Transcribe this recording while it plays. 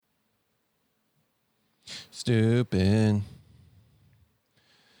Stupid.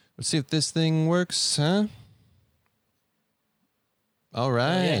 Let's see if this thing works, huh? All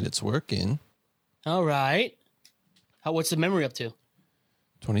right, It's working. All right. What's the memory up to?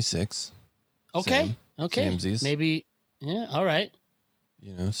 26. Okay. Same. Okay. Samesies. Maybe. Yeah. All right.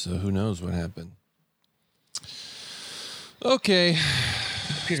 So who knows what happened? Okay.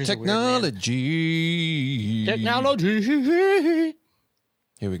 Technology. Technology.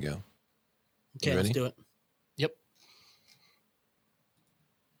 Here we go. Okay, let's do it. Yep.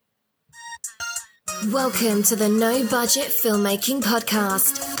 Welcome to the No Budget Filmmaking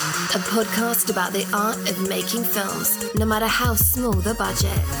Podcast, a podcast about the art of making films, no matter how small the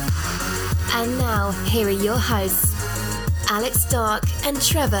budget. And now, here are your hosts, Alex Dark and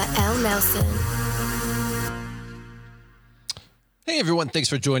Trevor L. Nelson. Hey everyone, thanks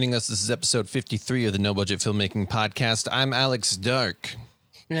for joining us. This is episode 53 of the No Budget Filmmaking Podcast. I'm Alex Dark.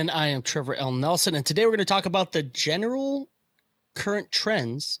 And I am Trevor L. Nelson. And today we're going to talk about the general current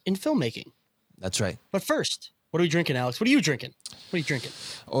trends in filmmaking. That's right. But first, what are we drinking, Alex? What are you drinking?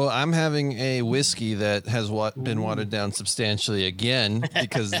 Well, I'm having a whiskey that has been watered down substantially again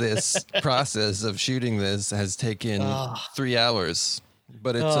because this process of shooting this has taken 3 hours.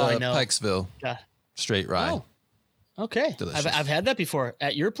 But it's Pikesville straight rye. Oh, okay. I've had that before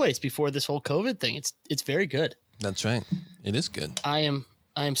at your place before this whole COVID thing. It's very good. That's right. It is good.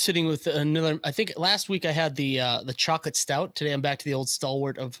 I am sitting with another. I think last week I had the chocolate stout. Today I'm back to the old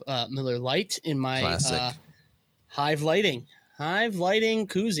stalwart of Miller Lite in my Hive Lighting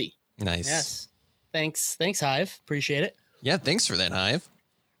koozie. Nice. Yes. Thanks Hive. Appreciate it. Yeah. Thanks for that, Hive.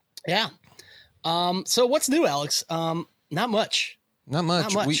 Yeah. So what's new, Alex? Not much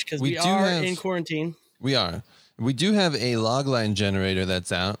because we are in quarantine. We are. We do have a logline generator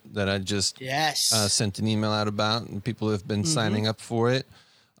that's out that I just sent an email out about, and people have been signing up for it.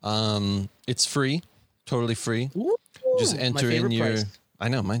 It's free, totally free. Ooh, just enter in your price. I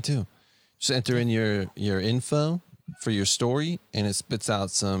know, mine too. Just enter in your info for your story, and it spits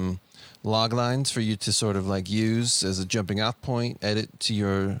out some log lines for you to sort of like use as a jumping off point, edit to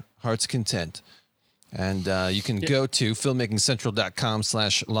your heart's content. And you can go to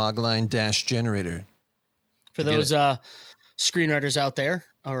filmmakingcentral.com/logline-generator. For those screenwriters out there,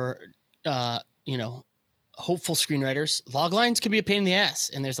 or hopeful screenwriters, log lines can be a pain in the ass,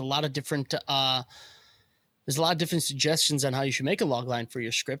 and there's a lot of different suggestions on how you should make a log line for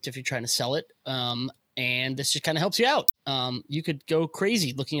your script if you're trying to sell it. And this just kind of helps you out. You could go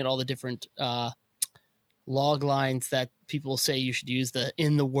crazy looking at all the different log lines that people say you should use.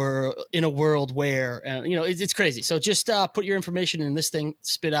 In a world where it's crazy. So just put your information in this thing,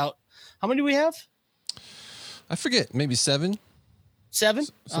 spit out. How many do we have? I forget, maybe 7. 7.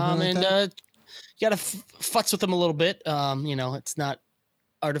 Like you got to futz with them a little bit. It's not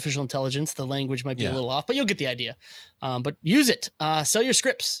artificial intelligence. The language might be a little off, but you'll get the idea. But use it. Sell your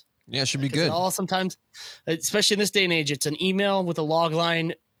scripts. Yeah, it should be good. Sometimes, especially in this day and age, it's an email with a log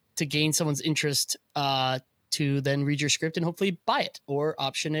line to gain someone's interest to then read your script and hopefully buy it or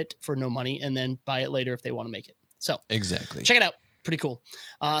option it for no money and then buy it later if they want to make it. So exactly. Check it out. Pretty cool.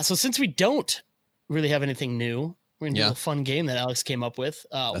 So since we don't really have anything new, we're gonna do a fun game that Alex came up with.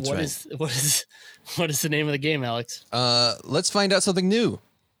 What is the name of the game, Alex? Let's find out something new.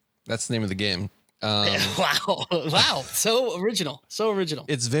 That's the name of the game. Wow. So original.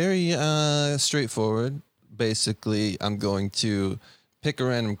 It's very straightforward. Basically, I'm going to pick a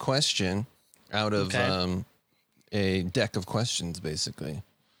random question out of a deck of questions, basically.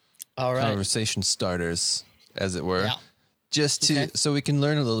 All right. Conversation starters, as it were. Yeah. Just so we can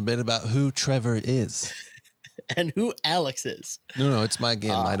learn a little bit about who Trevor is. And who Alex is. No, it's my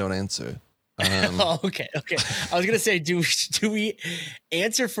game. I don't answer. Okay. I was gonna say, do we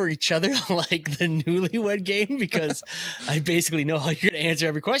answer for each other like the Newlywed Game? Because I basically know how you're gonna answer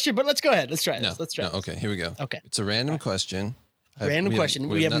every question. But let's go ahead. Let's try this. Okay, here we go. Okay, it's a random question.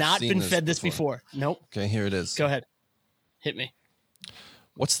 We have not been fed this before. Nope. Okay, here it is. Go ahead. Hit me.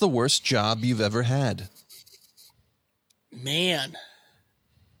 What's the worst job you've ever had? Man.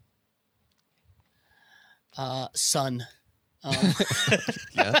 Son.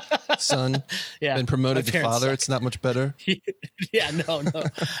 Son. Yeah. Been promoted to father. Suck. It's not much better. Yeah, no.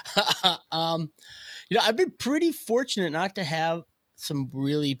 I've been pretty fortunate not to have some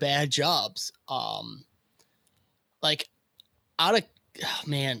really bad jobs. Okay,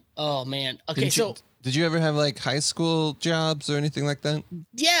 did you ever have like high school jobs or anything like that?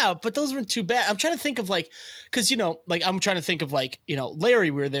 Yeah, but those weren't too bad. I'm trying to think of Larry,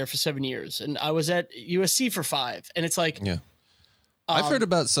 we were there for 7 years and I was at USC for 5. And it's like, I've heard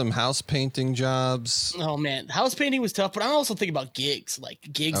about some house painting jobs. Oh man, house painting was tough, but I'm also thinking about gigs, we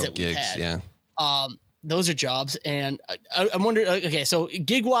had. Yeah. those are jobs. And I'm wondering, okay, so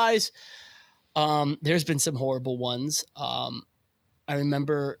gig wise, there's been some horrible ones. I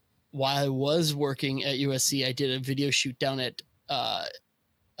remember while I was working at USC, I did a video shoot down at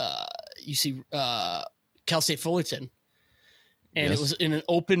UC Cal State Fullerton, and it was in an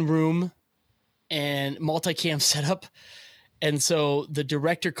open room and multicam setup. And so the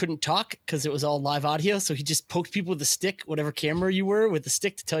director couldn't talk because it was all live audio. So he just poked people with a stick, whatever camera you were, with the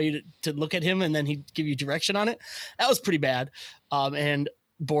stick to tell you to look at him, and then he'd give you direction on it. That was pretty bad and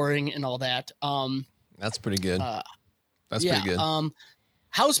boring and all that. That's pretty good. That's pretty good.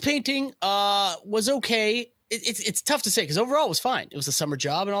 House painting was okay. It's tough to say because overall it was fine. It was a summer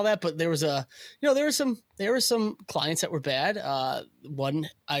job and all that, but there were some clients that were bad. One,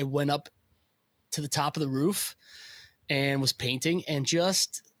 I went up to the top of the roof and was painting and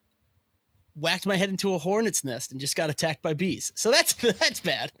just whacked my head into a hornet's nest and just got attacked by bees. So that's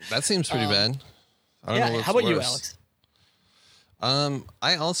bad. That seems pretty bad. I don't know what's how about worse. you, Alex?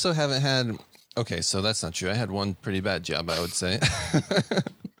 I also haven't had. Okay, so that's not true. I had one pretty bad job, I would say.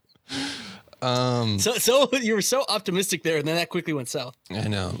 So you were so optimistic there, and then that quickly went south. I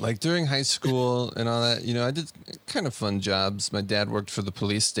know. Like during high school and all that, I did kind of fun jobs. My dad worked for the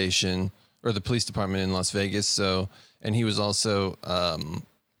police station or the police department in Las Vegas. And he was also,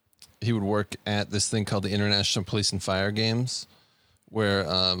 he would work at this thing called the International Police and Fire Games, where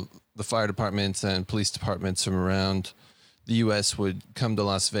the fire departments and police departments from around the U.S. would come to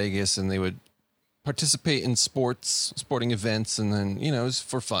Las Vegas and they would participate in sporting events. And then, it was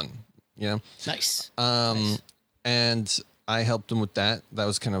for fun, Nice. Nice. And I helped him with that. That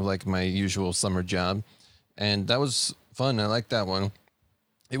was kind of like my usual summer job. And that was fun. I liked that one.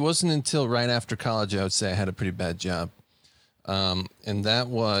 It wasn't until right after college, I would say, I had a pretty bad job. And that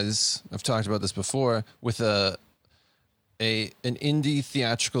was, I've talked about this before, with an indie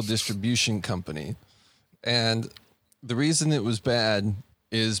theatrical distribution company. And the reason it was bad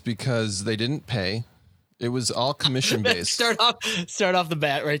is because they didn't pay. It was all commission based. Start off the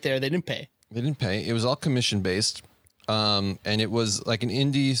bat right there. They didn't pay. It was all commission based. And it was like an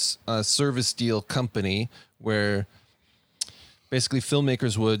indie service deal company where basically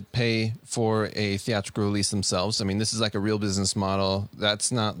filmmakers would pay for a theatrical release themselves. I mean, this is like a real business model. That's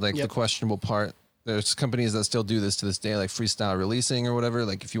not like the questionable part. There's companies that still do this to this day, like freestyle releasing or whatever.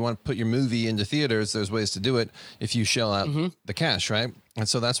 Like if you want to put your movie into theaters, there's ways to do it if you shell out the cash, right? And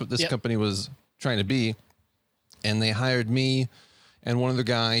so that's what this company was trying to be. And they hired me and one other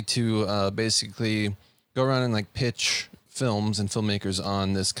guy to basically go around and like pitch films and filmmakers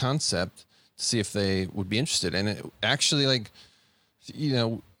on this concept to see if they would be interested. And it actually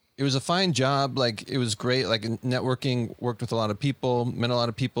it was a fine job. Like it was great. Like networking, worked with a lot of people, met a lot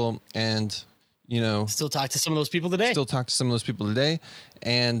of people, and still talk to some of those people today.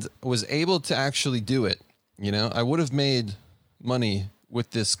 And was able to actually do it. I would have made money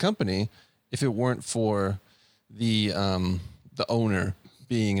with this company if it weren't for the owner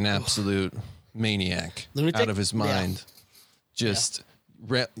being an absolute maniac, lunatic, out of his mind, just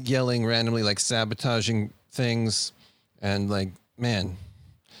yelling randomly, like sabotaging things, and like, man,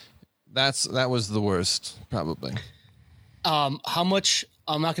 that was the worst, probably. How much?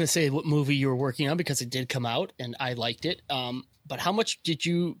 I'm not going to say what movie you were working on because it did come out and I liked it. But how much did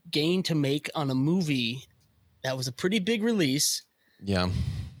you gain to make on a movie that was a pretty big release? Yeah.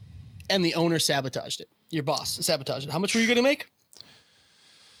 And the owner sabotaged it. Your boss sabotaged it. How much were you going to make?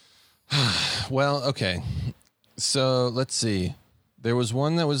 Well, okay. So let's see. There was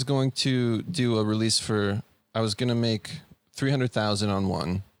one that was going to do a release for, I was going to make $300,000 on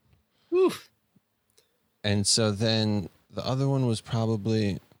one. Oof. And so then the other one was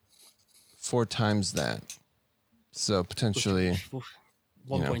probably 4 times that. So potentially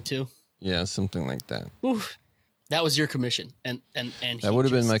 1.2. Yeah, something like that. Oof. That was your commission. And that would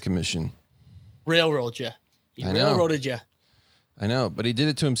have been my commission. Railroad you. He I know. Railroaded you. I know, but he did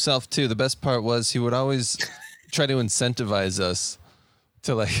it to himself too. The best part was he would always try to incentivize us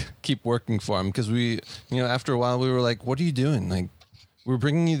to like keep working for him because we, after a while we were like, what are you doing? Like we're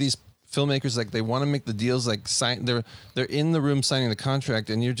bringing you these filmmakers, like they want to make the deals, like they're in the room signing the contract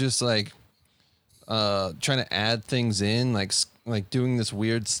and you're just like trying to add things in, like doing this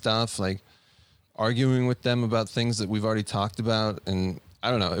weird stuff, like arguing with them about things that we've already talked about. And I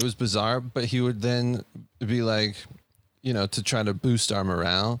don't know, it was bizarre, but he would then be like, to try to boost our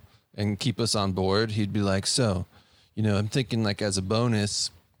morale and keep us on board. He'd be like, so, I'm thinking like as a bonus,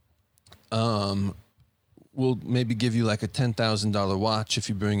 we'll maybe give you like a $10,000 watch if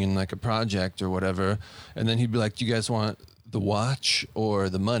you bring in like a project or whatever. And then he'd be like, do you guys want the watch or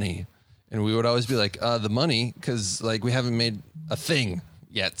the money? And we would always be like, the money, because like we haven't made a thing,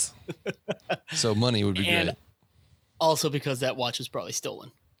 Yet. So money would be And great. also because that watch was probably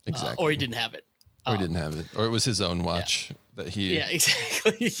stolen. Exactly. Or he didn't have it. Or he didn't have it. Or it was his own watch that he... Yeah,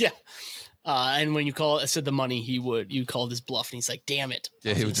 exactly. Yeah. And when you said the money, you called his bluff and he's like, damn it.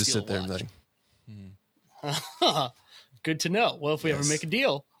 Yeah, he would just sit there and be like, good to know. Well, if we ever make a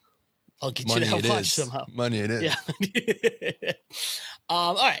deal, I'll get money you that watch is. somehow. Money it is. Yeah.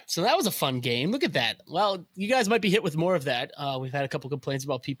 All right. So that was a fun game. Look at that. Well, you guys might be hit with more of that. We've had a couple complaints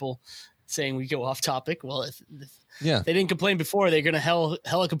about people saying we go off topic. Well, if they didn't complain before, they're going to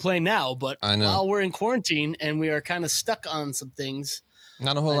hella complain now. But I know. while we're in quarantine and we are kind of stuck on some things.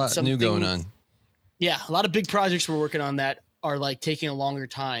 Not a whole lot new going on. Yeah. A lot of big projects we're working on that are like taking a longer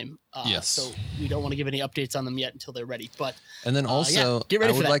time. Yes. So we don't want to give any updates on them yet until they're ready. But and then also, get ready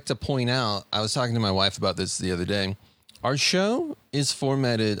I for would that. like to point out, I was talking to my wife about this the other day. Our show is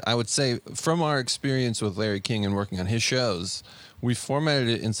formatted, I would say, from our experience with Larry King and working on his shows, we formatted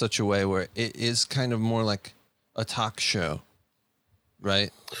it in such a way where it is kind of more like a talk show,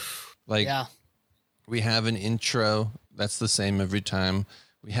 right? Like we have an intro that's the same every time.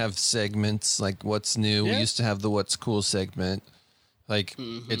 We have segments like what's new. We used to have the what's cool segment. Like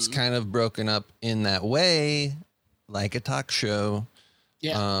it's kind of broken up in that way, like a talk show.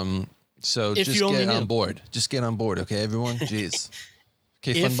 Yeah. So If just you only get on knew. board. Just get on board, okay, everyone? Jeez.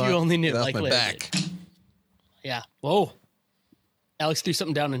 Okay, If Funbot, you only knew, get off like my Larry back. Yeah. Whoa. Alex threw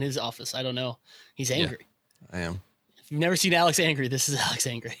something down in his office. I don't know. He's angry. I am. If you've never seen Alex angry, this is Alex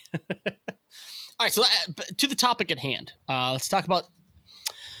angry. All right. So to the topic at hand, let's talk about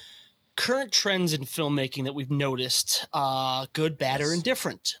current trends in filmmaking that we've noticed, good, bad, or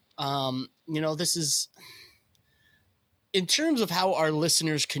indifferent. This is in terms of how our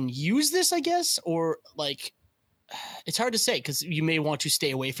listeners can use this, I guess, or like, it's hard to say because you may want to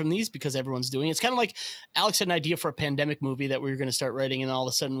stay away from these because everyone's doing it. It's kind of like Alex had an idea for a pandemic movie that we were going to start writing. And all of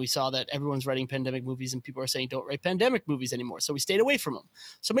a sudden we saw that everyone's writing pandemic movies and people are saying, don't write pandemic movies anymore. So we stayed away from them.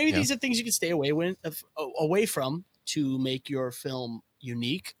 So maybe these are things you can stay away from to make your film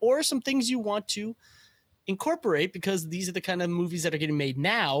unique, or some things you want to incorporate because these are the kind of movies that are getting made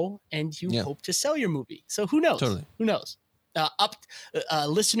now and you hope to sell your movie. So who knows? Totally. Who knows?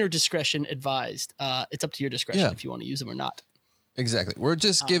 Listener discretion advised. It's up to your discretion if you want to use them or not. Exactly. We're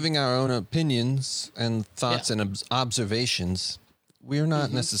just giving our own opinions and thoughts and observations. We're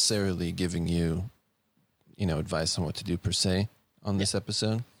not necessarily giving you, advice on what to do per se on this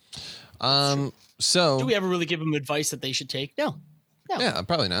episode. So do we ever really give them advice that they should take? No. Yeah,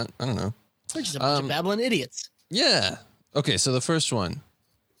 probably not. I don't know. We're just a bunch of babbling idiots. Yeah. Okay. So the first one,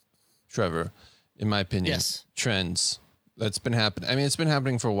 Trevor, in my opinion, trends that's been happening. I mean, it's been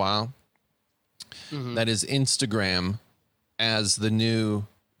happening for a while. That is Instagram as the new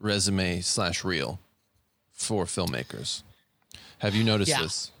resume/reel for filmmakers. Have you noticed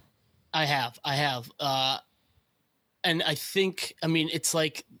this? I have. And I think, it's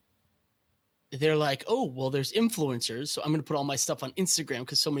like, they're like, oh, well, there's influencers, so I'm going to put all my stuff on Instagram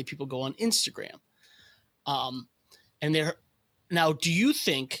because so many people go on Instagram. Now, do you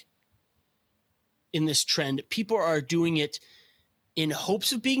think in this trend, people are doing it in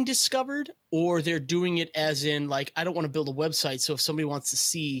hopes of being discovered, or they're doing it as in like, I don't want to build a website, so if somebody wants to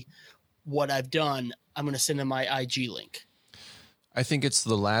see what I've done, I'm going to send them my IG link? I think it's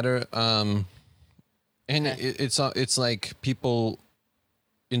the latter. It's like people,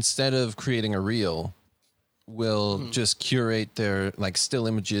 instead of creating a reel, will just curate their like still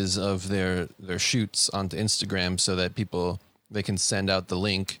images of their shoots onto Instagram so that they can send out the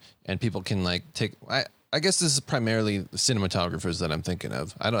link and people can like take. I guess this is primarily the cinematographers that I'm thinking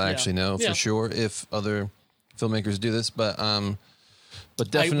of. I don't actually know for sure if other filmmakers do this, but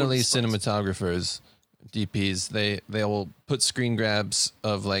definitely cinematographers, DPs, they will put screen grabs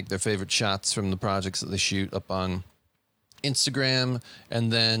of like their favorite shots from the projects that they shoot up on Instagram,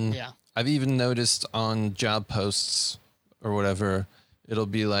 and then I've even noticed on job posts or whatever, it'll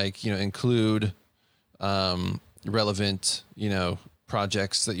be like, include relevant,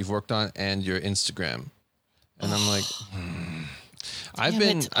 projects that you've worked on and your Instagram. And I'm like, I've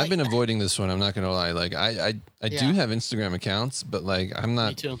been avoiding this one. I'm not gonna lie. Like I do have Instagram accounts, but like I'm not.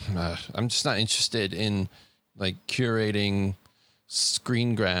 Me too. I'm just not interested in like curating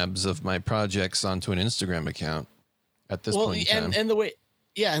screen grabs of my projects onto an Instagram account at this point in time. And the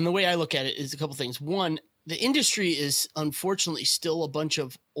way I look at it is a couple things. One, the industry is unfortunately still a bunch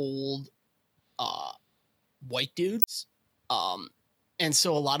of old white dudes. And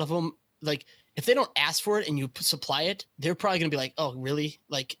so a lot of them, like, if they don't ask for it and you supply it, they're probably going to be like, oh, really?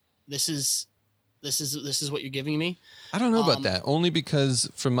 Like, this is This is what you're giving me. I don't know about that. Only because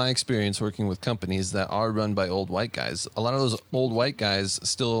from my experience working with companies that are run by old white guys, a lot of those old white guys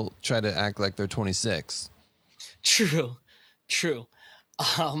still try to act like they're 26. True.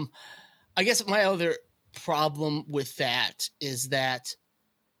 I guess my other problem with that is that,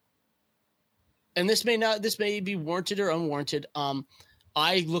 and this may be warranted or unwarranted.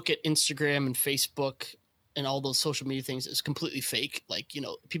 I look at Instagram and Facebook and all those social media things as completely fake. Like, you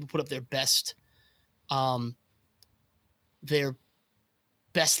know, people put up their best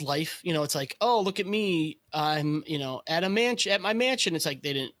life. You know, it's like, oh, look at me. I'm, you know, at my mansion. It's like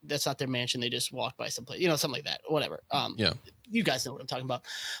that's not their mansion. They just walked by someplace, you know, something like that, whatever. Yeah. You guys know what I'm talking about.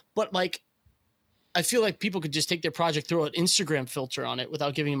 But like, I feel like people could just take their project, throw an Instagram filter on it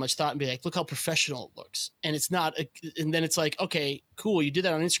without giving it much thought and be like, look how professional it looks. And it's not, and then it's like, okay, cool. You did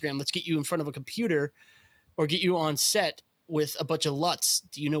that on Instagram. Let's get you in front of a computer or get you on set with a bunch of LUTs.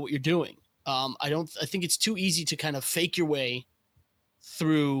 Do you know what you're doing? I think it's too easy to kind of fake your way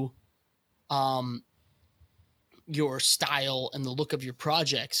through your style and the look of your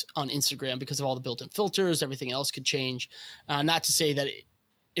projects on Instagram because of all the built-in filters. Everything else could change. Not to say that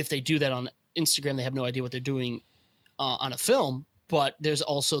if they do that on Instagram, they have no idea what they're doing on a film, but there's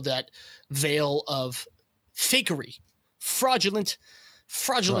also that veil of fakery, fraudulent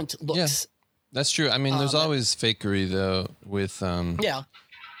looks. Yeah, that's true. I mean, there's always fakery though with yeah.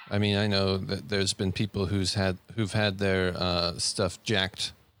 I mean, I know that there's been people who've had their stuff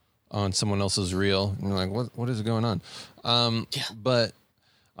jacked on someone else's reel, and you're like, what is going on? Yeah. But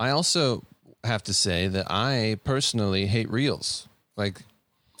I also have to say that I personally hate reels. Like,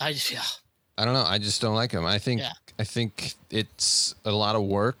 I don't know. I just don't like them. I think it's a lot of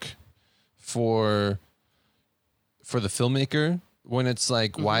work for the filmmaker when it's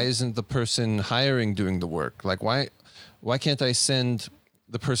like, why isn't the person hiring doing the work? Like, why can't I send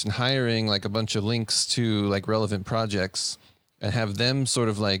the person hiring like a bunch of links to like relevant projects and have them sort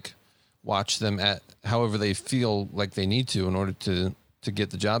of like watch them at however they feel like they need to in order to get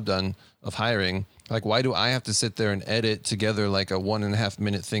the job done of hiring? Like, why do I have to sit there and edit together like a 1.5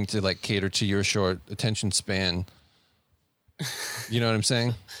 minute thing to like cater to your short attention span? You know what I'm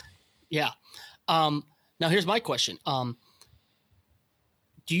saying? Yeah. Now here's my question. Do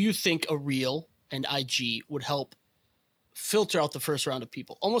you think a reel and IG would help filter out the first round of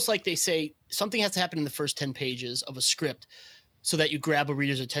people? Almost like they say something has to happen in the first 10 pages of a script so that you grab a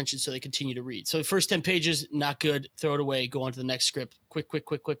reader's attention so they continue to read. So the first 10 pages, not good, throw it away, go on to the next script, quick.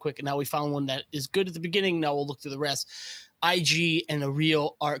 And now we found one that is good at the beginning. Now we'll look through the rest. IG and a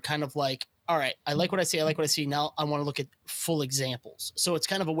reel are kind of like, all right, I like what I see. Now I want to look at full examples. So it's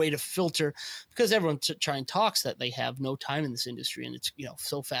kind of a way to filter, because everyone trying talks that they have no time in this industry and it's, you know,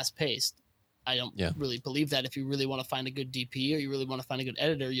 so fast paced. I don't really believe that. If you really want to find a good DP or you really want to find a good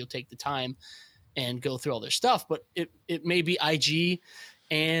editor, you'll take the time and go through all their stuff. But it may be IG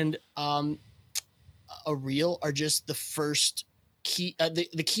and a reel are just the first key,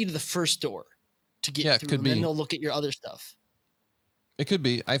 the key to the first door to get through. And then they'll look at your other stuff. It could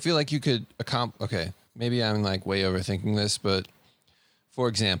be. I feel like you could okay, maybe I'm like way overthinking this, but for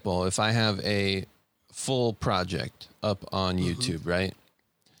example, if I have a full project up on YouTube, right?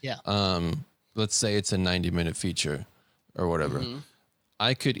 Yeah. Let's say it's a 90-minute feature or whatever.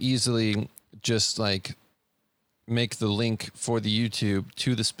 I could easily just like make the link for the YouTube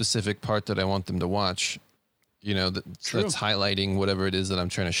to the specific part that I want them to watch, you know, that's highlighting whatever it is that I'm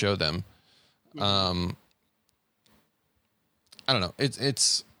trying to show them. I don't know. It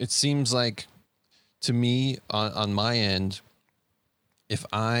seems like to me on my end,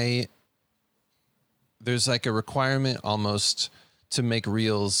 there's like a requirement almost to make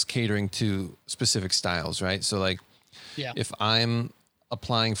reels catering to specific styles, right? So like, if I'm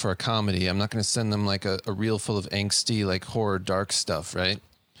applying for a comedy, I'm not going to send them like a reel full of angsty, like horror, dark stuff, right?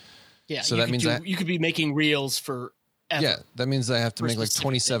 Yeah. So that means you could be making reels for ever. Yeah, that means I have to make like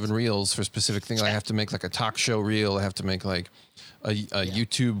 27 reels for specific things. I have to make like a talk show reel. I have to make like a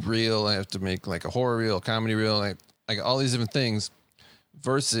YouTube reel. I have to make like a horror reel, a comedy reel, like all these different things,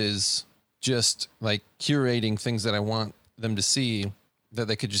 versus just like curating things that I want them to see that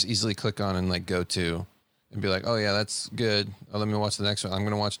they could just easily click on and like go to and be like, oh yeah, that's good. Oh, let me watch the next one. I'm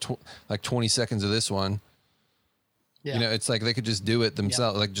going to watch like 20 seconds of this one. Yeah. You know, it's like they could just do it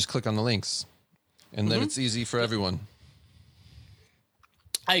themselves. Like just click on the links and then it's easy for everyone.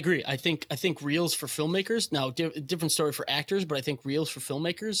 I agree. I think reels for filmmakers, now different story for actors, but I think reels for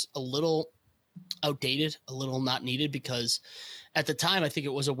filmmakers, a little outdated, a little not needed, because at the time I think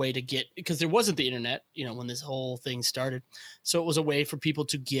it was a way to get, because there wasn't the internet, you know, when this whole thing started. So it was a way for people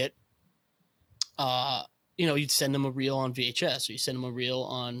to get, you know, you'd send them a reel on VHS or you send them a reel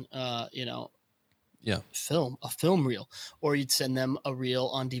on, you know, a film reel, or you'd send them a reel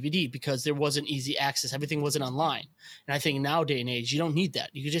on DVD because there wasn't easy access. Everything wasn't online. And I think nowadays and age, you don't need that.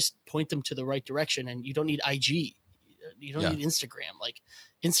 You can just point them to the right direction, and you don't need IG. You don't need Instagram. Like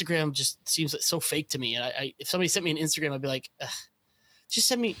Instagram just seems so fake to me. And I if somebody sent me an Instagram, I'd be like, just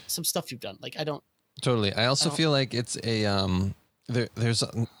send me some stuff you've done. Like I don't. Totally. I also feel like it's a there's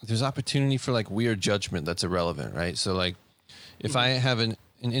opportunity for like weird judgment that's irrelevant, right? So like if I have an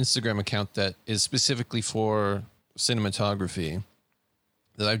Instagram account that is specifically for cinematography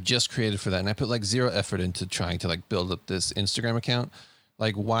that I've just created for that, and I put like zero effort into trying to like build up this Instagram account,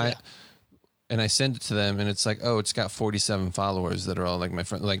 like why? Yeah. And I send it to them, and it's like, oh, it's got 47 followers that are all like my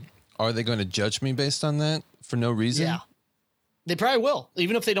friends. Like, are they going to judge me based on that for no reason? Yeah. They probably will.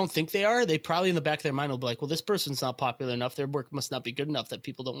 Even if they don't think they are, they probably in the back of their mind will be like, well, this person's not popular enough. Their work must not be good enough that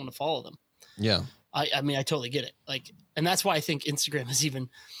people don't want to follow them. Yeah. I mean, I totally get it. Like, and that's why I think Instagram is even,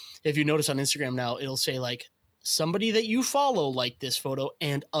 if you notice on Instagram now, it'll say like somebody that you follow like this photo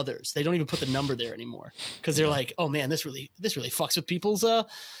and others. They don't even put the number there anymore because they're like, oh man, this really fucks with people's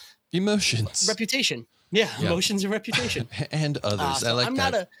emotions, reputation. Yeah. Emotions and reputation. And others. So I like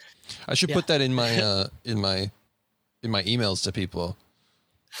that. I should put that in my in my emails to people,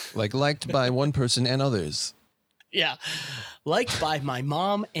 like liked by one person and others. Yeah, liked by my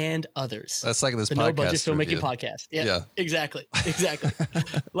mom and others. That's like this the podcast. No Budget Filmmaking podcast. Yeah, exactly.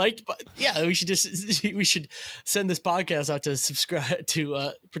 Liked by, we should send this podcast out to subscribe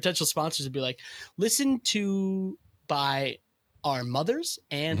to potential sponsors and be like, listen to by our mothers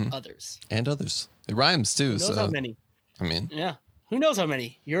and others. And others. It rhymes too. Who knows how many? I mean, yeah. Who knows how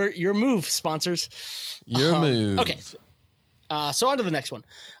many? Your move, sponsors. Your move. Okay. So on to the next one.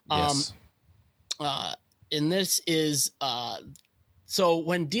 Yes. And this is so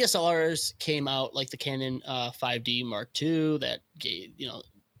when DSLRs came out, like the Canon 5D Mark II, that gave,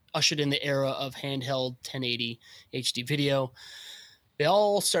 ushered in the era of handheld 1080 HD video, they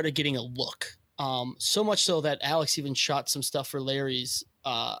all started getting a look. So much so that Alex even shot some stuff for Larry's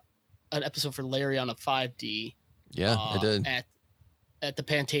an episode for Larry on a 5D. Yeah, I did. At the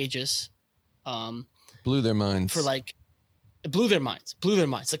Pantages. Blew their minds. It blew their minds.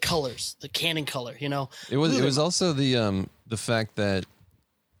 The colors, the Canon color, It was also the fact that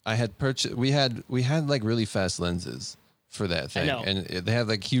I had purchased. We had like really fast lenses for that thing, and they had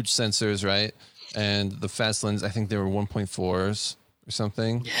like huge sensors, right? And the fast lens, I think they were 1.4s or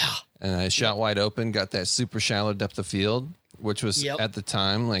something. Yeah. And I shot wide open, got that super shallow depth of field, which was at the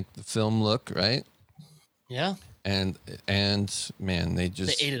time like the film look, right? Yeah. And man, they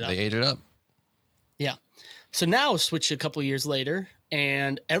ate it up. Yeah. So now switch a couple years later,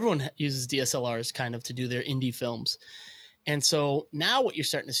 and everyone uses DSLRs kind of to do their indie films. And so now what you're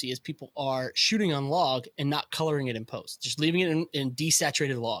starting to see is people are shooting on log and not coloring it in post, just leaving it in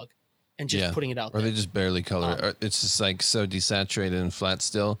desaturated log and just putting it out there. Or they just barely color it. It's just like so desaturated and flat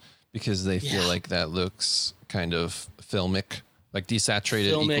still because they feel like that looks kind of filmic, like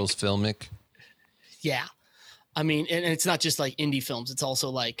desaturated equals filmic. Yeah. I mean, and it's not just like indie films. It's also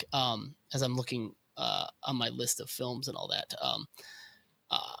like, as I'm looking on my list of films and all that.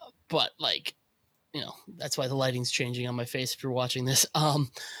 But like, that's why the lighting's changing on my face if you're watching this.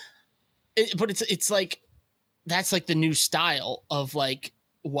 But it's like, that's like the new style of like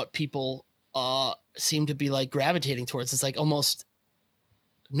what people seem to be like gravitating towards. It's like almost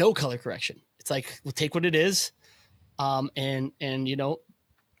no color correction. It's like, we'll take what it is. And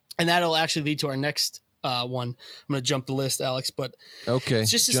that'll actually lead to our next one. I'm going to jump the list, Alex, but okay. It's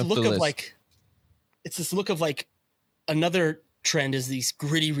just this look of like, it's this look of like another trend is these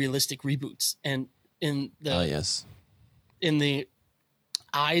gritty, realistic reboots. And in the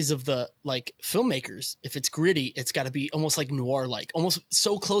eyes of the like filmmakers, if it's gritty, it's got to be almost like noir-like, almost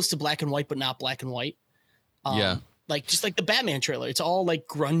so close to black and white, but not black and white. Like just like the Batman trailer, it's all like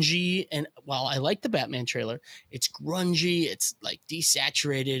grungy. And while I like the Batman trailer, it's grungy. It's like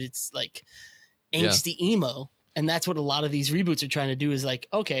desaturated. It's like angsty emo. And that's what a lot of these reboots are trying to do is like,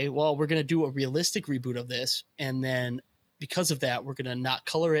 okay, well, we're going to do a realistic reboot of this. And then because of that, we're going to not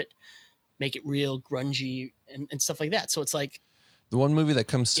color it, make it real grungy and stuff like that. So it's like the one movie that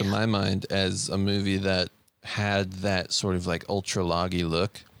comes to my mind as a movie that had that sort of like ultra loggy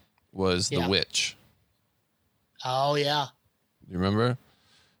look was The Witch. Oh yeah. You remember?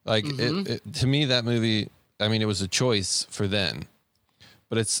 Like it, to me, that movie, I mean, it was a choice for then,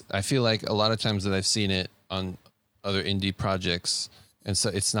 but I feel like a lot of times that I've seen it on other indie projects, and so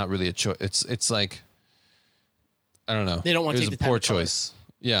it's not really a choice. It's like, I don't know. They don't want to take the time. It was a poor choice.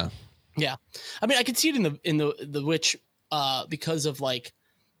 Yeah. Yeah. I mean, I could see it in the Witch because of like,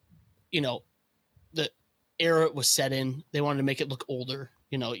 the era it was set in. They wanted to make it look older.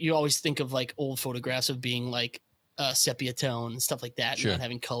 you know, you always think of like old photographs of being like sepia tone and stuff like that, Sure. and not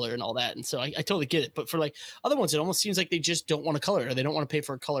having color and all that. And so I totally get it. But for like other ones, it almost seems like they just don't want to color it, or they don't want to pay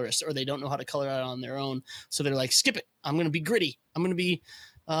for a colorist, or they don't know how to color it on their own. So they're like, skip it. I'm going to be gritty. I'm going to be,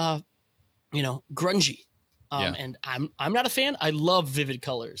 you know, grungy. Yeah. And I'm not a fan. I love vivid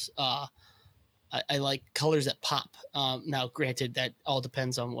colors. I like colors that pop. Now, granted, that all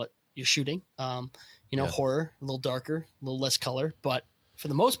depends on what you're shooting. You know, Yeah. horror, a little darker, a little less color. But for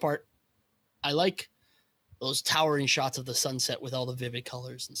the most part, I like those towering shots of the sunset with all the vivid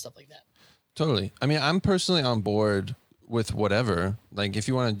colors and stuff like that. Totally. I mean, I'm personally on board with whatever. Like, if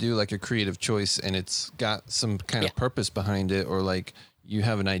you want to do like a creative choice and it's got some kind of purpose behind it, or like you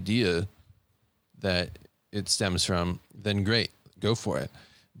have an idea that it stems from, then great, go for it.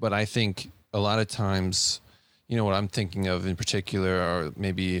 But I think a lot of times, you know, what I'm thinking of in particular are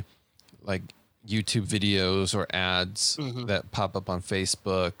maybe like YouTube videos or ads that pop up on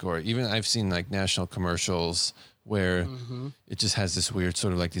Facebook, or even I've seen like national commercials where it just has this weird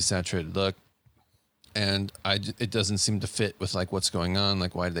sort of like desaturated look, and it doesn't seem to fit with like what's going on.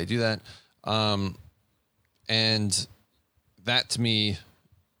 Like, why did they do that? And that, to me,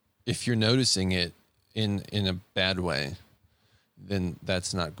 if you're noticing it in a bad way, then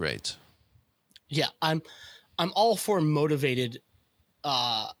that's not great. Yeah, I'm all for motivated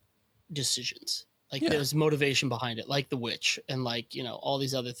decisions. Like, there's motivation behind it, like The Witch and like, you know, all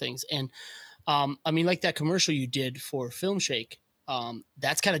these other things. And I mean, like that commercial you did for Film Shake,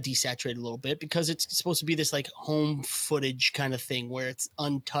 that's kind of desaturated a little bit because it's supposed to be this like home footage kind of thing where it's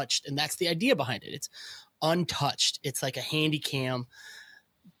untouched, and that's the idea behind it. It's untouched. It's like a handy cam,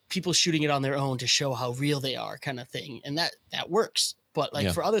 people shooting it on their own to show how real they are, kind of thing, and that works. But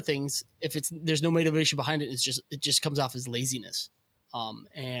like for other things, if there's no motivation behind it, it just comes off as laziness,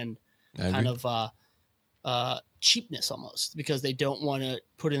 and kind of cheapness almost, because they don't want to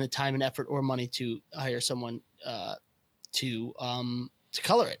put in the time and effort or money to hire someone to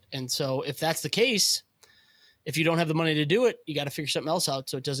color it. And so if that's the case, if you don't have the money to do it, you got to figure something else out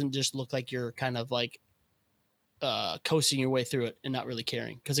so it doesn't just look like you're kind of like coasting your way through it and not really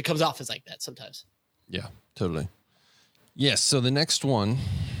caring, because it comes off as like that sometimes. Yeah, totally. Yes. So the next one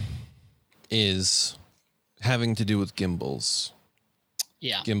is having to do with gimbals.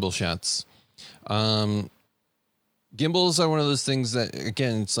 Yeah. Gimbal shots. Gimbals are one of those things that,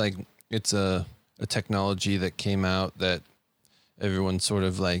 again, it's like, it's a technology that came out that everyone sort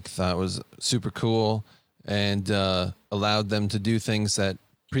of like thought was super cool, and allowed them to do things that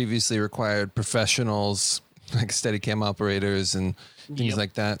previously required professionals like Steadicam operators and things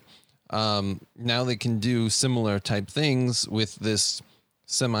like that. Now they can do similar type things with this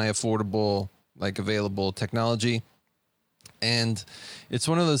semi-affordable, like available technology. And it's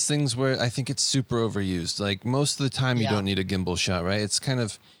one of those things where I think it's super overused. Like, most of the time you don't need a gimbal shot, right? It's kind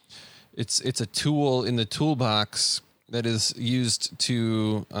of, it's a tool in the toolbox that is used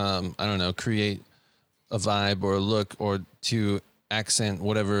to, I don't know, create a vibe or a look, or to accent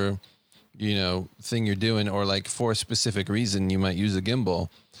whatever, you know, thing you're doing, or like for a specific reason you might use a gimbal.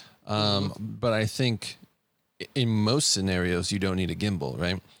 But I think in most scenarios you don't need a gimbal,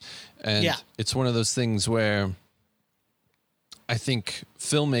 right? And it's one of those things where I think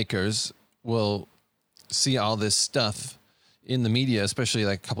filmmakers will see all this stuff in the media, especially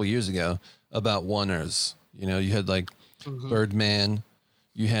like a couple years ago, about oneers. You know, you had like Birdman,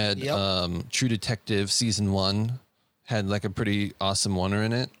 you had True Detective season 1 had like a pretty awesome oneer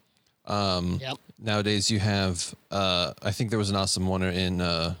in it. Nowadays you have, I think there was an awesome oneer in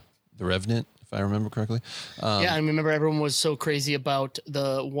The Revenant, if I remember correctly. I remember everyone was so crazy about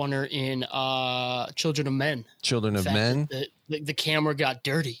the oneer in Children of Men. Children of Men. The camera got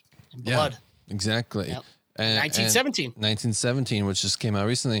dirty and blood. Exactly. Yep. And 1917, which just came out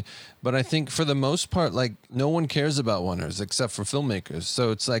recently. But I think for the most part, like, no one cares about oneers except for filmmakers.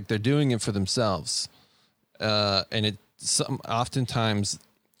 So it's like they're doing it for themselves. And it oftentimes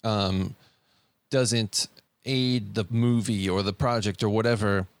doesn't aid the movie or the project or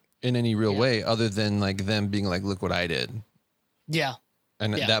whatever in any real way, other than like them being like, look what I did. Yeah.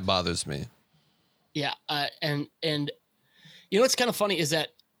 And that bothers me. Yeah. And you know, what's kind of funny is that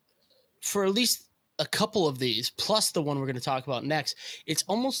for at least a couple of these, plus the one we're going to talk about next, it's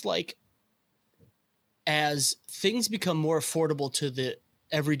almost like as things become more affordable to the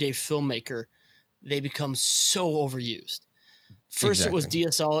everyday filmmaker, they become so overused. First, it was the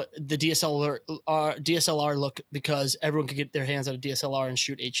DSLR look, because everyone could get their hands on a DSLR and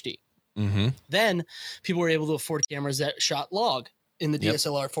shoot HD. Then people were able to afford cameras that shot log in the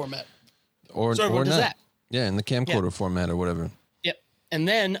DSLR format. Or not. That. Yeah, in the camcorder format or whatever. Yep. And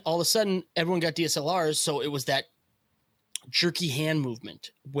then all of a sudden, everyone got DSLRs, so it was that jerky hand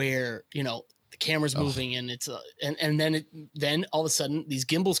movement where, you know, the camera's moving and it's and then all of a sudden these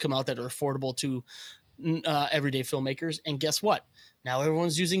gimbals come out that are affordable to everyday filmmakers. And guess what? Now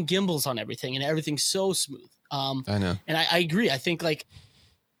everyone's using gimbals on everything and everything's so smooth. I know. And I agree. I think like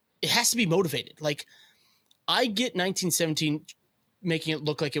it has to be motivated. Like I get 1917 making it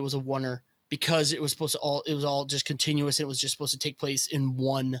look like it was a oneer because it was all just continuous. And it was just supposed to take place in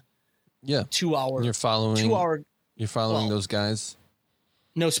one 2 hour. You're following those guys.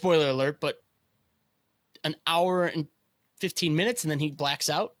 No spoiler alert, but an hour and 15 minutes and then he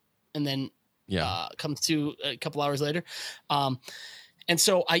blacks out and then comes to a couple hours later. And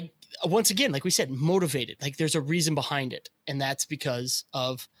so once again, like we said, motivated, like there's a reason behind it. And that's because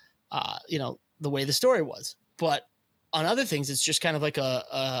of, you know, the way the story was. But on other things, it's just kind of like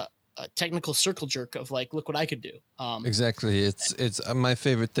a technical circle jerk of like, look what I could do. Exactly. It's my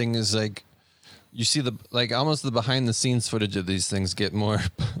favorite thing is like, you see almost the behind the scenes footage of these things get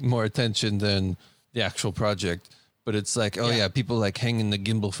more attention than the actual project. But it's like, people like hanging the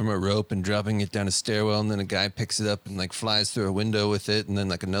gimbal from a rope and dropping it down a stairwell, and then a guy picks it up and like flies through a window with it, and then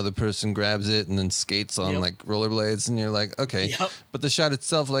like another person grabs it and then skates on like rollerblades, and you're like, okay. But the shot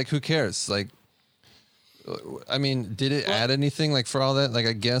itself, like, who cares? Like, I mean, did it add anything like for all that? Like,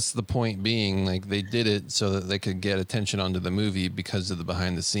 I guess the point being, like, they did it so that they could get attention onto the movie because of the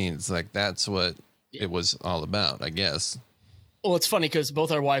behind the scenes. Like, that's what it was all about, I guess. Well, it's funny because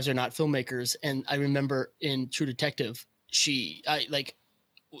both our wives are not filmmakers. And I remember in True Detective,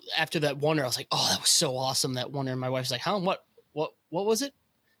 after that oneer, I was like, oh, that was so awesome. That oneer. And my wife's like, huh, what was it?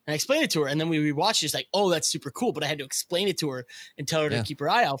 And I explained it to her. And then we rewatched it. It's like, oh, that's super cool. But I had to explain it to her and tell her to keep her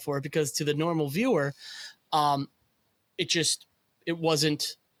eye out for it, because to the normal viewer, it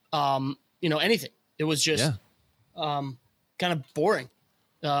wasn't, anything. It was just, kind of boring.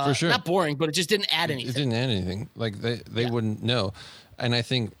 For sure. Not boring, but it just didn't add anything. It didn't add anything. Like they wouldn't know. And I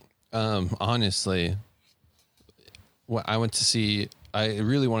think, honestly, what I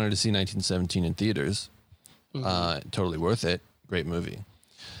really wanted to see 1917 in theaters. Totally worth it. Great movie.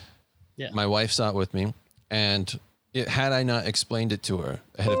 Yeah. My wife saw it with me, and had I not explained it to her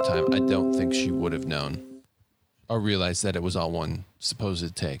ahead of time, I don't think she would have known or realized that it was all one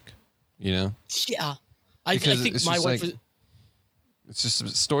supposed take, you know? Yeah. I think my wife was... It's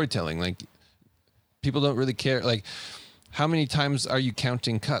just storytelling. Like, people don't really care. Like, how many times are you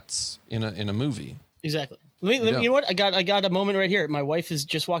counting cuts in a movie? Exactly. You know what? I got a moment right here. My wife has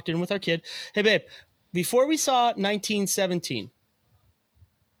just walked in with our kid. Hey, babe, before we saw 1917,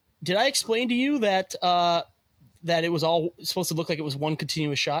 did I explain to you that that it was all supposed to look like it was one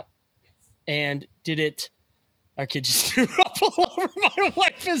continuous shot? And did it? Our kid just threw up all over my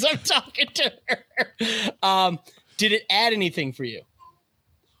wife as I'm talking to her. Did it add anything for you?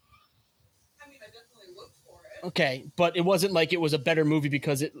 Okay, but it wasn't like it was a better movie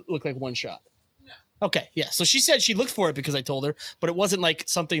because it looked like one shot. No. Okay, yeah. So she said she looked for it because I told her, but it wasn't like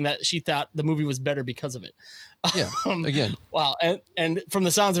something that she thought the movie was better because of it. Yeah. Again. Wow. And from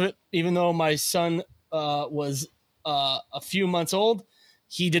the sounds of it, even though my son was a few months old,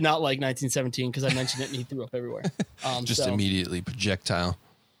 he did not like 1917 because I mentioned it and he threw up everywhere. Immediately projectile.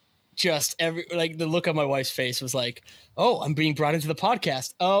 Just the look on my wife's face was like, oh, I'm being brought into the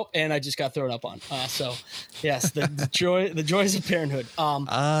podcast. Oh, and I just got thrown up on. So yes, the joys of parenthood.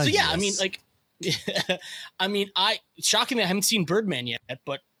 Yes. I mean, like, shockingly, I haven't seen Birdman yet,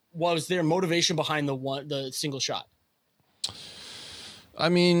 but what was their motivation behind the single shot? I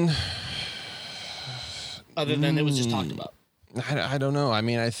mean, other than it was just talked about. I don't know. I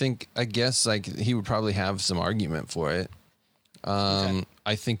mean, I guess like he would probably have some argument for it. Okay.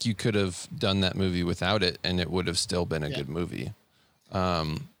 I think you could have done that movie without it, and it would have still been a good movie.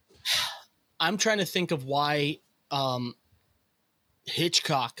 I'm trying to think of why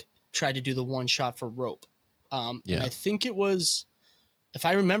Hitchcock tried to do the one shot for Rope. And I think it was, if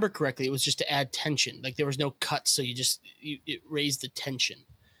I remember correctly, it was just to add tension. Like there was no cut, so it raised the tension.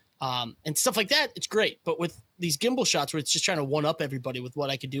 And stuff like that, it's great. But with these gimbal shots where it's just trying to one up everybody with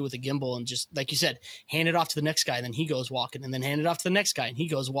what I could do with a gimbal and just, like you said, hand it off to the next guy and then he goes walking and then hand it off to the next guy and he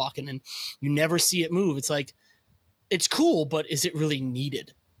goes walking and you never see it move. It's like, it's cool, but is it really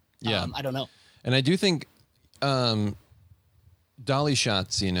needed? Yeah. I don't know. And I do think dolly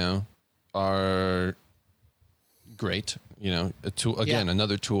shots, are great. A tool, again,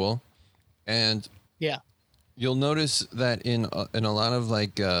 another tool. And you'll notice that in a lot of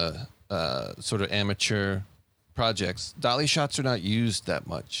like sort of amateur projects, dolly shots are not used that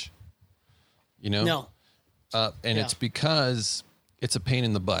much. No. And it's because it's a pain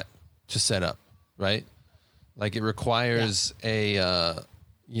in the butt to set up, right? Like it requires a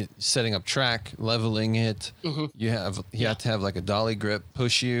setting up track, leveling it. You have to have like a dolly grip,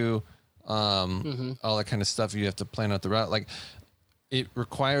 push you, all that kind of stuff. You have to plan out the route. Like it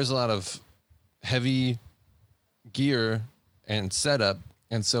requires a lot of heavy gear and setup,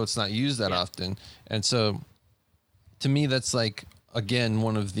 and so it's not used that often. And so to me, that's like, again,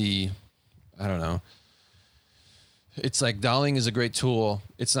 one of the, I don't know. It's like dollying is a great tool.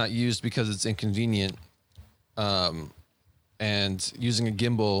 It's not used because it's inconvenient. And using a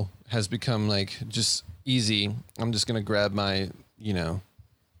gimbal has become like just easy. I'm just going to grab my,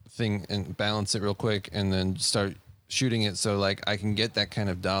 thing and balance it real quick and then start shooting it. So like I can get that kind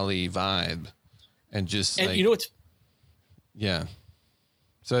of dolly vibe and just and like, you know what's yeah.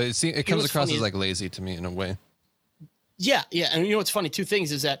 So it comes across as like lazy to me in a way. Yeah. And you know what's funny? Two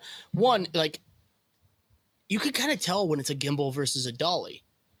things is that one, like you could kind of tell when it's a gimbal versus a dolly.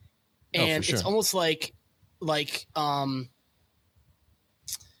 And it's almost like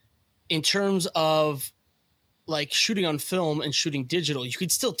in terms of like shooting on film and shooting digital, you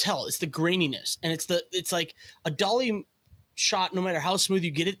could still tell it's the graininess, and it's like a dolly shot. No matter how smooth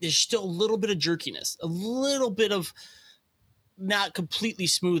you get it, there's still a little bit of jerkiness, a little bit of not completely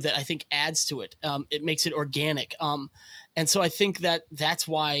smooth that I think adds to it. It makes it organic. And so I think that's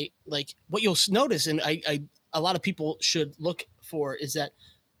why, like, what you'll notice, and a lot of people should look for, is that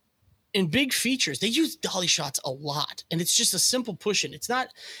in big features, they use dolly shots a lot, and it's just a simple push in. It's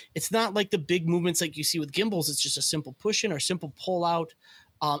not like the big movements like you see with gimbals. It's just a simple push in or simple pull out,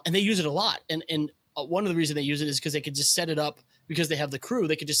 and they use it a lot. And one of the reasons they use it is because they could just set it up, because they have the crew.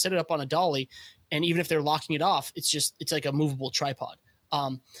 They could just set it up on a dolly, and even if they're locking it off, it's like a movable tripod.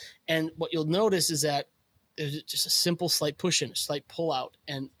 And what you'll notice is that there's just a simple slight push in, a slight pull out,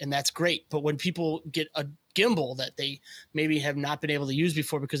 and that's great. But when people get a gimbal that they maybe have not been able to use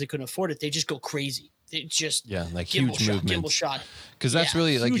before because they couldn't afford it, they just go crazy. They just like huge movements. Gimbal shot. Because that's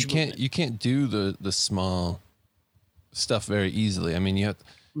really like you can't do the small stuff very easily. I mean,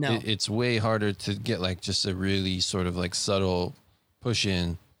 it's way harder to get like just a really sort of like subtle push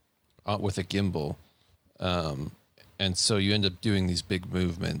in with a gimbal, and so you end up doing these big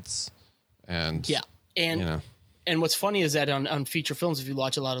movements. And and what's funny is that on feature films, if you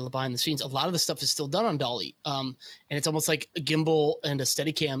watch a lot of the behind the scenes, a lot of the stuff is still done on dolly. And it's almost like a gimbal and a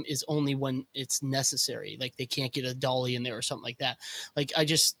Steadicam is only when it's necessary. Like they can't get a dolly in there or something like that. Like I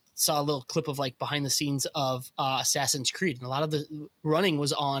just saw a little clip of like behind the scenes of Assassin's Creed, and a lot of the running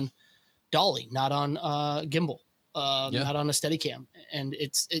was on dolly, not on gimbal, not on a Steadicam. And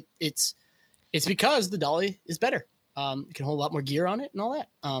it's because the dolly is better. You can hold a lot more gear on it and all that.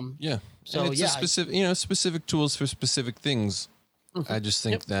 So and it's specific tools for specific things. I just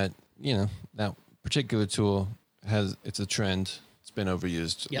think that, that particular tool it's a trend. It's been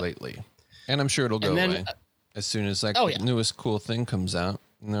overused lately, and I'm sure it'll go away as soon as the newest cool thing comes out,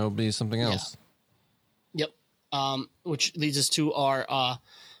 and there'll be something else. Yep. Which leads us to our,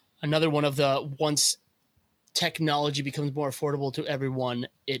 another one of the, once technology becomes more affordable to everyone,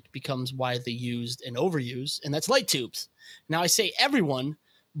 it becomes widely used and overused, and that's light tubes. Now I say everyone,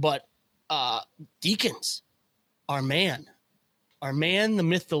 but Deakins, our man, the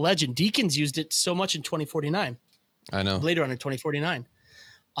myth, the legend. Deakins used it so much in 2049. I know. Later on in 2049.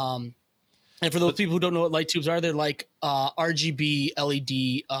 And for those people who don't know what light tubes are, they're like RGB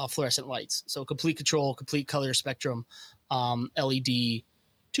LED fluorescent lights. So complete control, complete color spectrum LED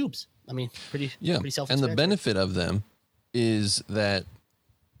tubes. I mean, pretty self-explanatory. And the benefit of them is that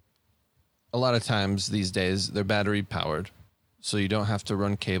a lot of times these days they're battery powered, so you don't have to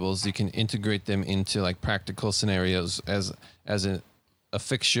run cables. You can integrate them into like practical scenarios as a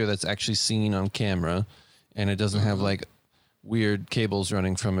fixture that's actually seen on camera, and it doesn't have like weird cables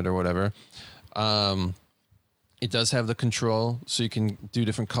running from it or whatever. It does have the control, so you can do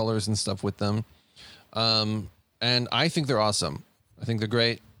different colors and stuff with them. And I think they're awesome. I think they're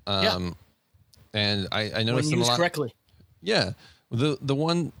great. And I noticed them a lot. Correctly. Yeah.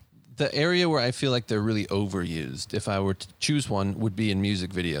 The area where I feel like they're really overused, if I were to choose one, would be in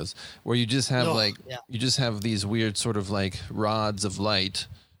music videos, where you just have you just have these weird sort of like rods of light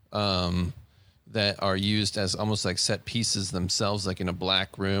that are used as almost like set pieces themselves, like in a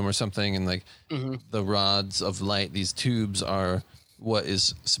black room or something. And like the rods of light, these tubes are what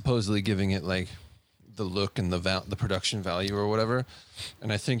is supposedly giving it like the look and the production value or whatever.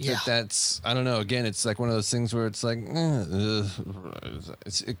 And I think that's, I don't know, again, it's like one of those things where it's like,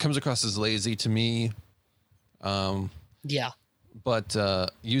 it comes across as lazy to me. But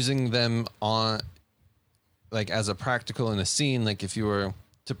using them on like as a practical in a scene, like if you were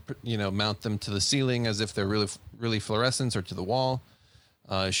to, mount them to the ceiling as if they're really, really fluorescent, or to the wall,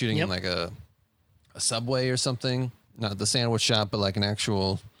 shooting in like a subway or something, not the sandwich shop, but like an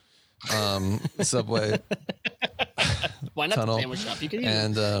actual subway. Why not tunnel. the sandwich shop? You can use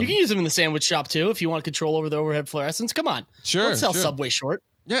And them. You can use them in the sandwich shop too if you want control over the overhead fluorescents. Come on, Sure, don't sell sure. Subway short.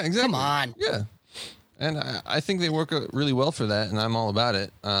 Yeah, exactly. Come on. Yeah, and I think they work really well for that, and I'm all about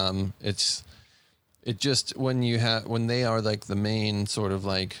it. It just when they are like the main sort of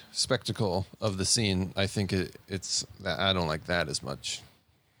like spectacle of the scene, I think it's I don't like that as much.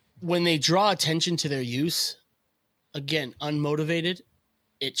 When they draw attention to their use, again, unmotivated,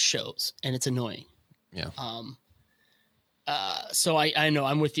 it shows and it's annoying. Yeah. So I know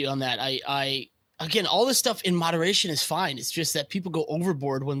I'm with you on that. I again, all this stuff in moderation is fine. It's just that people go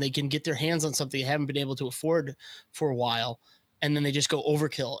overboard when they can get their hands on something they haven't been able to afford for a while, and then they just go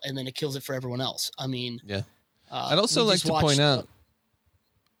overkill, and then it kills it for everyone else. I mean, Yeah. I'd also like to point out.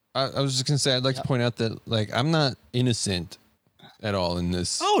 I was just gonna say I'd like to point out that like I'm not innocent at all in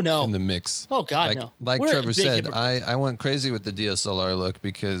this. Oh, no. In the mix. Oh God, like, no. Like We're Trevor big said, hypocrites. I went crazy with the DSLR look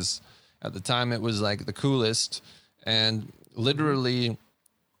because at the time it was like the coolest, and literally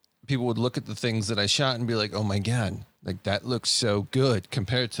people would look at the things that I shot and be like, "Oh my God, like that looks so good,"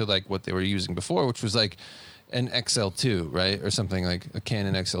 compared to like what they were using before, which was like an XL2, right, or something like a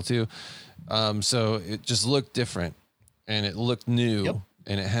Canon XL2. So it just looked different, and it looked new, Yep.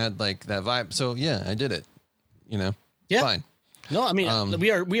 and it had like that vibe. So yeah, I did it. You know, Yeah. fine. No, I mean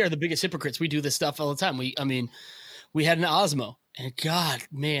we are the biggest hypocrites. We do this stuff all the time. We had an Osmo, and God,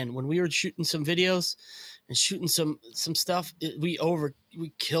 man, when we were shooting some videos and shooting some stuff, we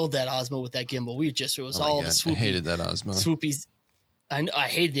killed that Osmo with that gimbal. It was Oh my all God, the swoopy, I hated that Osmo. swoopies. I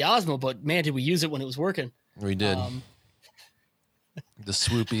hated the Osmo, but man, did we use it when it was working. We did. The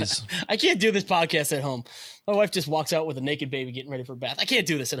swoopies. I can't do this podcast at home. My wife just walks out with a naked baby getting ready for a bath. I can't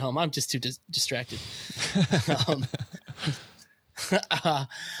do this at home. I'm just too distracted. All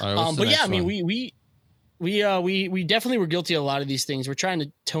right, what's the But yeah, next I mean, one? we definitely were guilty of a lot of these things. We're trying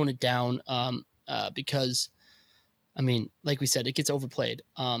to tone it down because, I mean, like we said, it gets overplayed.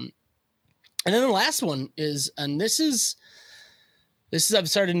 And then the last one is, and this is I've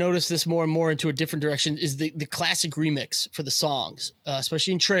started to notice this more and more into a different direction, is the classic remix for the songs,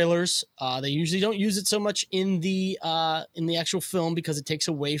 especially in trailers. They usually don't use it so much in the actual film because it takes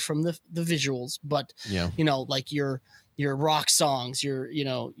away from the visuals. But Yeah. you know, like your rock songs, your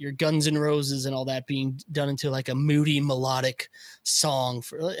Guns N' Roses and all that being done into like a moody melodic song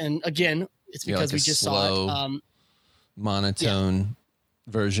and again, it's Yeah, because like we a just slow, saw it. monotone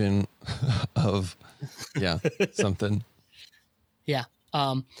version of something. Yeah.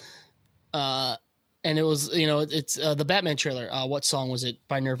 And it was, it's the Batman trailer. What song was it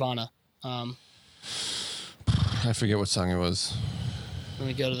by Nirvana? I forget what song it was. Let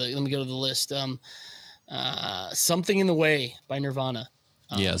me go to the list. Something in the Way by Nirvana.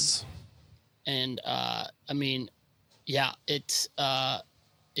 Yes. And I mean, yeah, it's I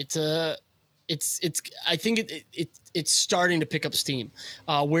think it's starting to pick up steam.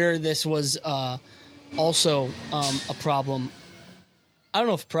 Where this was also a problem. I don't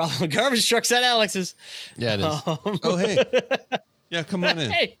know if a problem. Garbage truck's at Alex's. Yeah, it is. Oh, hey. Yeah, come on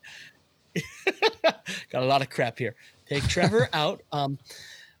in. Hey, got a lot of crap here. Take Trevor out.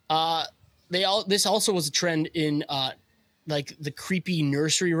 This also was a trend in like the creepy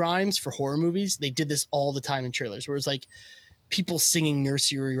nursery rhymes for horror movies. They did this all the time in trailers, where it's like people singing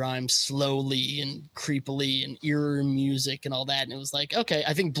nursery rhymes slowly and creepily and eerie music and all that. And it was like, okay,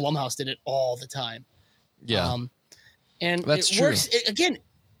 I think Blumhouse did it all the time. Yeah. And That's it true. works.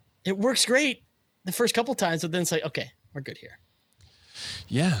 It works great the first couple times, but then it's like, okay, we're good here.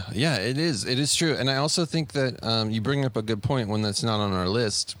 Yeah, it is. It is true. And I also think that you bring up a good point, one that's not on our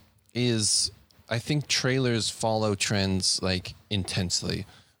list, is I think trailers follow trends like intensely.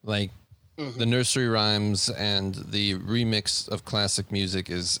 Like the nursery rhymes and the remix of classic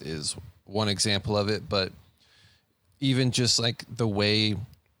music is one example of it. But even just like the way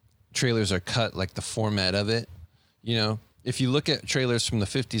trailers are cut, like the format of it, if you look at trailers from the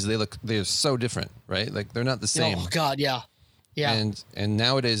 50s, they're so different, right? Like they're not the same. Oh God, yeah. Yeah. And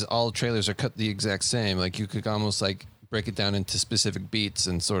nowadays all trailers are cut the exact same. Like you could almost like break it down into specific beats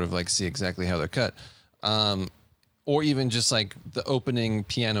and sort of like see exactly how they're cut. Or even just like the opening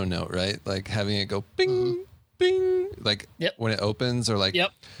piano note, right? Like having it go bing, bing, like when it opens, or like,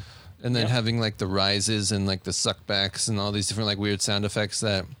 and then having like the rises and like the suckbacks and all these different like weird sound effects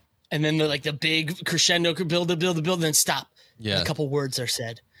that. And then the big crescendo could build, and then stop. Yeah. And a couple words are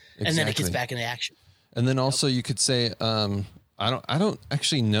said, and then it gets back into action. And then also you could say, I don't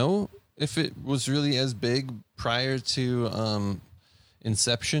actually know if it was really as big prior to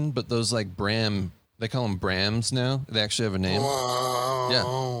Inception, but those like Bram, they call them Brams now. They actually have a name. Whoa.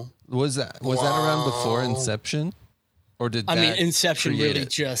 Yeah. Was that around before Inception? Or did I mean, that Inception create really it?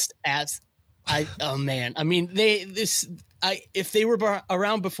 just oh man. I mean, if they were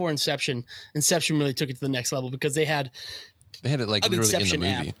around before Inception really took it to the next level because they had it like an literally Inception in the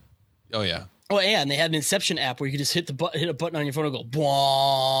app. movie. Oh yeah. Oh yeah, and they had an Inception app where you could just hit a button on your phone and go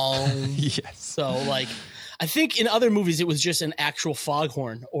boing. Yes. So like, I think in other movies it was just an actual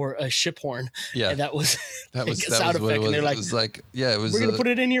foghorn or a ship horn. Yeah. And that was That was a sound what it effect. was. And they're like, It was like, yeah, it was we're gonna put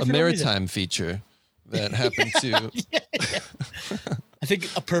it in here a for no reason. maritime feature that happened to. I think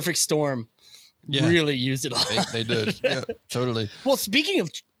A Perfect Storm Yeah. really used it all. They did. Yeah, totally. Well, speaking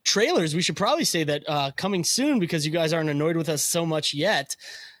of trailers, we should probably say that coming soon, because you guys aren't annoyed with us so much yet.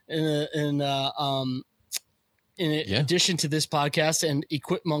 In addition to this podcast and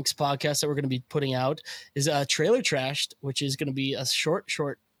Equip Monks podcast that we're going to be putting out, is Trailer Trashed, which is going to be a short.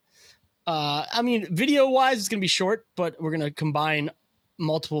 I mean, video wise, it's going to be short, but we're going to combine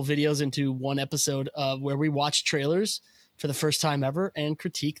multiple videos into one episode where we watch trailers for the first time ever and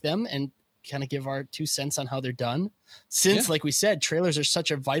critique them and kind of give our 2 cents on how they're done. Since, like we said, trailers are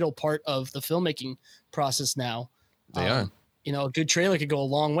such a vital part of the filmmaking process now. They are. You know, a good trailer could go a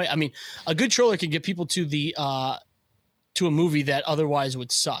long way. I mean, a good trailer could get people to the to a movie that otherwise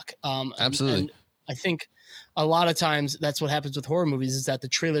would suck. Absolutely. And I think a lot of times that's what happens with horror movies, is that the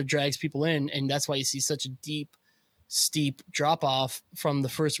trailer drags people in, and that's why you see such a steep drop off from the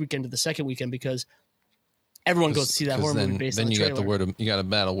first weekend to the second weekend, because everyone goes to see that horror movie based on the trailer. Then you got to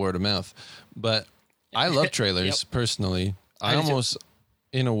battle word of mouth. But I love trailers personally. I almost,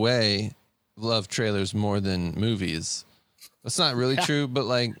 in a way, love trailers more than movies. That's not really true, but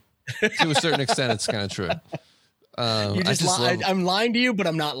like to a certain extent, it's kind of true. I'm lying to you, but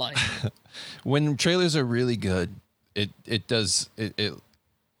I'm not lying. When trailers are really good, it I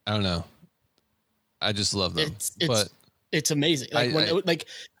don't know. I just love them. It's amazing. Like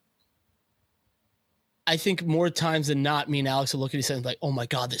I think more times than not, me and Alex will look at each other and be like, "Oh my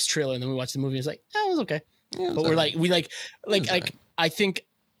god, this trailer!" And then we watch the movie, and it's like, "Oh, it was okay." Yeah, but we're like, I think,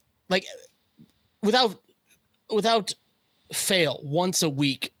 like, without fail, once a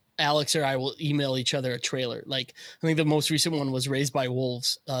week, Alex or I will email each other a trailer. Like, I think the most recent one was Raised by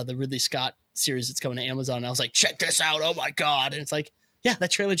Wolves, the Ridley Scott series that's coming to Amazon. And I was like, check this out. Oh my God. And it's like, yeah,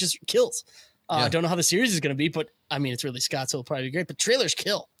 that trailer just kills. I don't know how the series is going to be, but I mean, it's Ridley Scott, so it'll probably be great, but trailers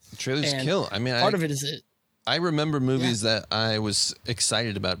kill. Trailers kill. I mean, part of it is it. I remember movies that I was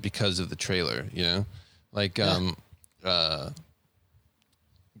excited about because of the trailer, you know, like,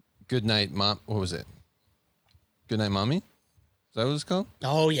 Good Night Mom. What was it? Good Night Mommy? Is that what it's called?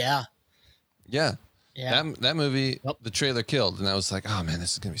 Oh yeah. Yeah. That movie, the trailer killed, and I was like, oh man,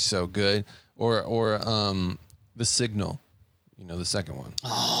 this is gonna be so good. Or The Signal, you know, the second one.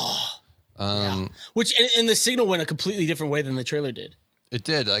 Oh. Which and The Signal went a completely different way than the trailer did. It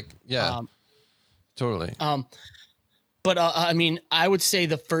did, like, totally. But I mean, I would say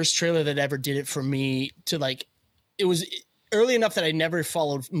the first trailer that ever did it for me to like, it was early enough that I never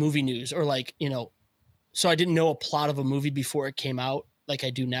followed movie news or like, you know, so I didn't know a plot of a movie before it came out like I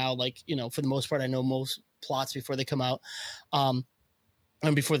do now. Like, you know, for the most part, I know most plots before they come out, and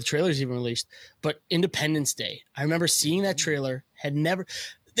before the trailer's even released. But Independence Day, I remember seeing that trailer,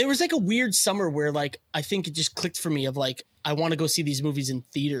 there was like a weird summer where like, I think it just clicked for me of like, I want to go see these movies in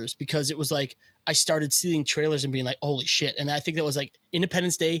theaters, because it was like, I started seeing trailers and being like, holy shit. And I think that was like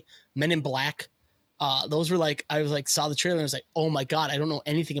Independence Day, Men in Black. Those were like, I was like, saw the trailer and I was like, oh my God, I don't know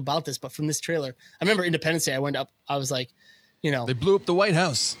anything about this, but from this trailer, I remember Independence Day, I was like, you know, they blew up the White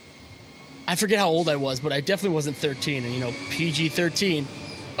House. I forget how old I was, but I definitely wasn't 13, and you know, PG-13.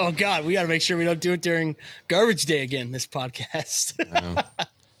 Oh God, we got to make sure we don't do it during Garbage Day again, this podcast.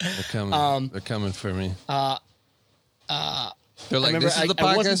 They're coming. They're coming for me. They're like, this is the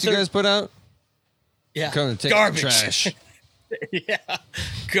podcast you guys put out? Yeah. Come to take garbage. The trash. Yeah.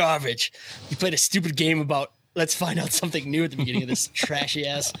 Garbage. You played a stupid game about let's find out something new at the beginning of this trashy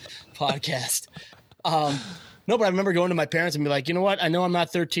ass podcast. No, but I remember going to my parents and be like, you know what? I know I'm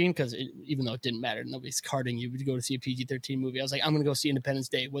not 13, because even though it didn't matter, nobody's carding you to go to see a PG-13 movie. I was like, I'm going to go see Independence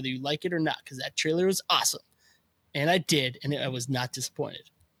Day, whether you like it or not, because that trailer was awesome. And I did, and I was not disappointed.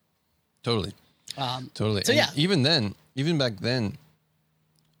 Totally. Totally. So, and yeah. Even back then,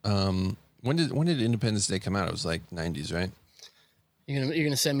 when did Independence Day come out? It was like 90s, right? You're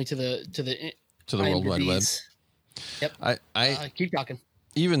gonna send me to the World Wide Web. Yep. I keep talking.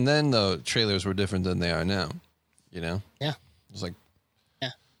 Even then, though, trailers were different than they are now. You know? Yeah. It was like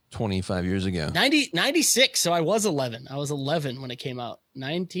 25 years ago. 96. So I was 11. I was 11 when it came out.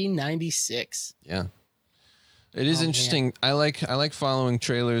 1996. Yeah. It is interesting. Man. I like following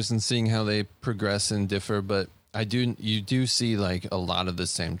trailers and seeing how they progress and differ, but you do see like a lot of the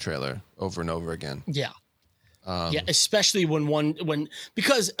same trailer over and over again. Yeah. Yeah, especially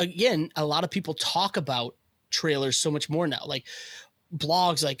because again, a lot of people talk about trailers so much more now. Like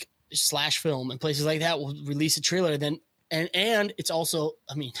blogs like Slash Film and places like that will release a trailer and it's also,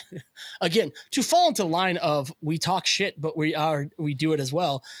 I mean, again, to fall into the line of we talk shit, but we do it as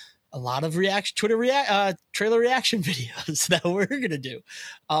well. A lot of trailer reaction videos that we're gonna do.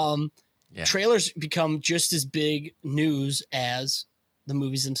 Trailers become just as big news as the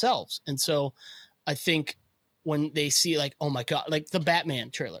movies themselves, and so I think when they see like, oh my god, like the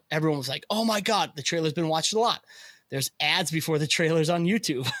Batman trailer, everyone was like, oh my god, the trailer's been watched a lot. There's ads before the trailers on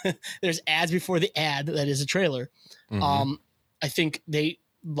YouTube. There's ads before the ad that is a trailer. Mm-hmm. I think they,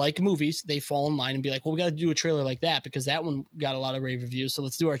 like movies, they fall in line and be like, well, we got to do a trailer like that because that one got a lot of rave reviews. So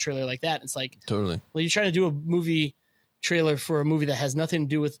let's do our trailer like that. It's like, totally. Well, you're trying to do a movie trailer for a movie that has nothing to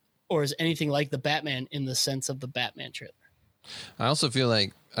do with or is anything like the Batman in the sense of the Batman trailer. I also feel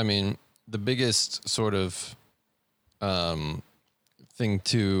like, I mean, the biggest sort of thing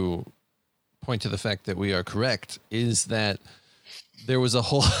to point to the fact that we are correct is that there was a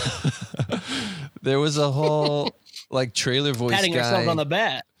whole like trailer voice patting guy. Yourself on the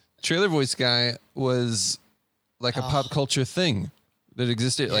back. Trailer voice guy was like a pop culture thing that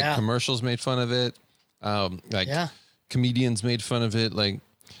existed. Yeah. Like commercials made fun of it. Comedians made fun of it. Like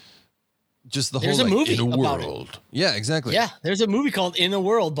just the there's whole a movie in a about world. It. Yeah, exactly. Yeah, there's a movie called In a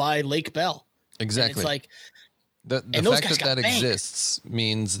World by Lake Bell. Exactly. And it's like the fact that exists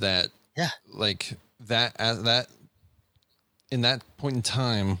means that like that in that point in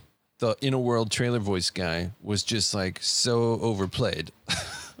time, the In a World trailer voice guy was just like so overplayed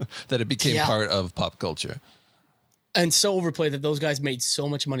that it became part of pop culture. And so overplayed that those guys made so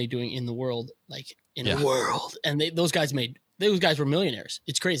much money doing In the World, like In a World. And those guys were millionaires.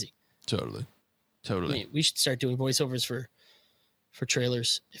 It's crazy. Totally. I mean, we should start doing voiceovers for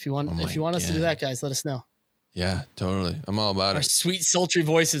trailers. If you want us to do that, guys, let us know. Yeah, totally. I'm all about Our it. sweet, sultry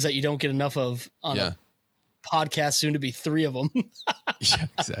voices that you don't get enough of on a podcast, soon to be 3 of them. Yeah,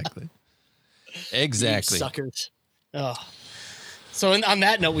 exactly. Exactly. You suckers. Oh. So on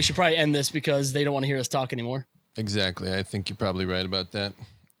that note, we should probably end this because they don't want to hear us talk anymore. Exactly. I think you're probably right about that.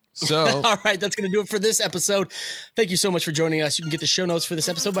 So, all right, that's going to do it for this episode. Thank you so much for joining us. You can get the show notes for this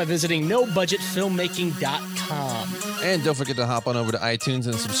episode by visiting nobudgetfilmmaking.com. And don't forget to hop on over to iTunes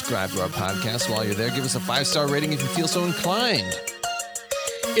and subscribe to our podcast. While you're there, give us a 5-star rating if you feel so inclined.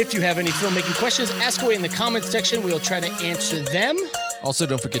 If you have any filmmaking questions, ask away in the comments section. We'll try to answer them. Also,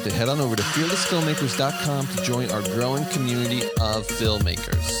 don't forget to head on over to fearlessfilmmakers.com to join our growing community of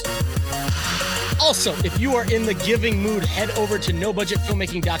filmmakers. Also, if you are in the giving mood, head over to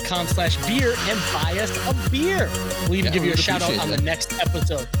nobudgetfilmmaking.com/beer and buy us a beer. We'll even give you a shout out on the next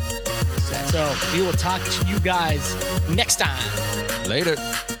episode. Exactly. So we will talk to you guys next time. Later.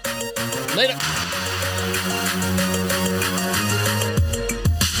 Later.